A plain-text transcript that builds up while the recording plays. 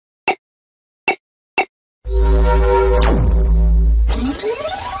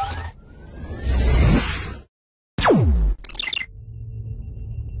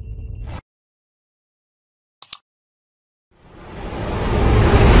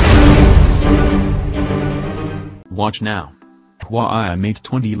Watch now. Huawei Mate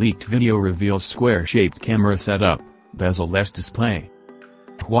 20 leaked video reveals square-shaped camera setup, bezel-less display.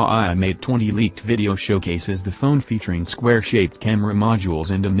 Huawei Mate 20 leaked video showcases the phone featuring square-shaped camera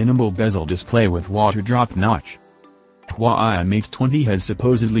modules and a minimal bezel display with waterdrop notch. Huawei Mate 20 has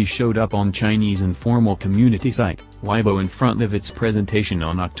supposedly showed up on Chinese informal community site, Weibo in front of its presentation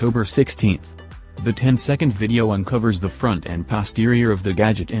on October 16. The 10-second video uncovers the front and posterior of the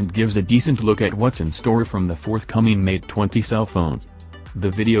gadget and gives a decent look at what's in store from the forthcoming Mate 20 cell phone.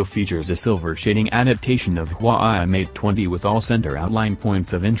 The video features a silver shading adaptation of Huawei Mate 20 with all center outline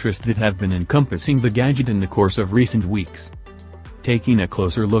points of interest that have been encompassing the gadget in the course of recent weeks. Taking a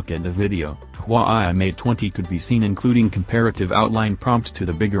closer look at the video, Huawei Mate 20 could be seen including comparative outline prompt to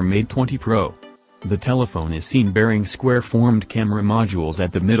the bigger Mate 20 Pro. The telephone is seen bearing square-formed camera modules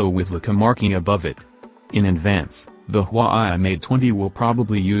at the middle with Leica marking above it. In advance, the Huawei Mate 20 will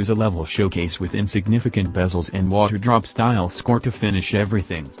probably use a level showcase with insignificant bezels and waterdrop-style score to finish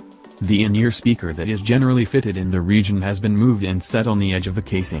everything. The in-ear speaker that is generally fitted in the region has been moved and set on the edge of the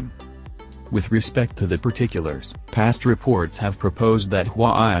casing. With respect to the particulars, past reports have proposed that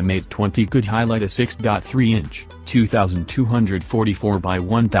Huawei Mate 20 could highlight a 6.3-inch, 2244 by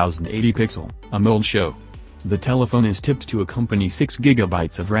 1080 pixel, AMOLED show. The telephone is tipped to accompany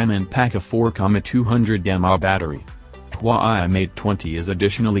 6GB of RAM and pack a 4,200 mAh battery. Huawei Mate 20 is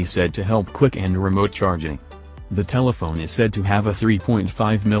additionally said to help quick and remote charging. The telephone is said to have a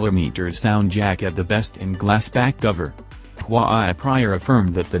 3.5mm sound jack at the best and glass back cover. Huawei prior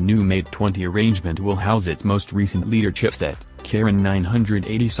affirmed that the new Mate 20 arrangement will house its most recent leader chipset, Kirin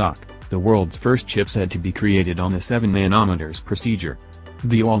 980 SoC, the world's first chipset to be created on the 7nm procedure.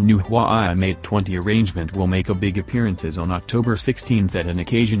 The all-new Huawei Mate 20 arrangement will make a big appearances on October 16 at an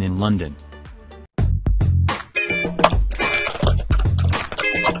occasion in London.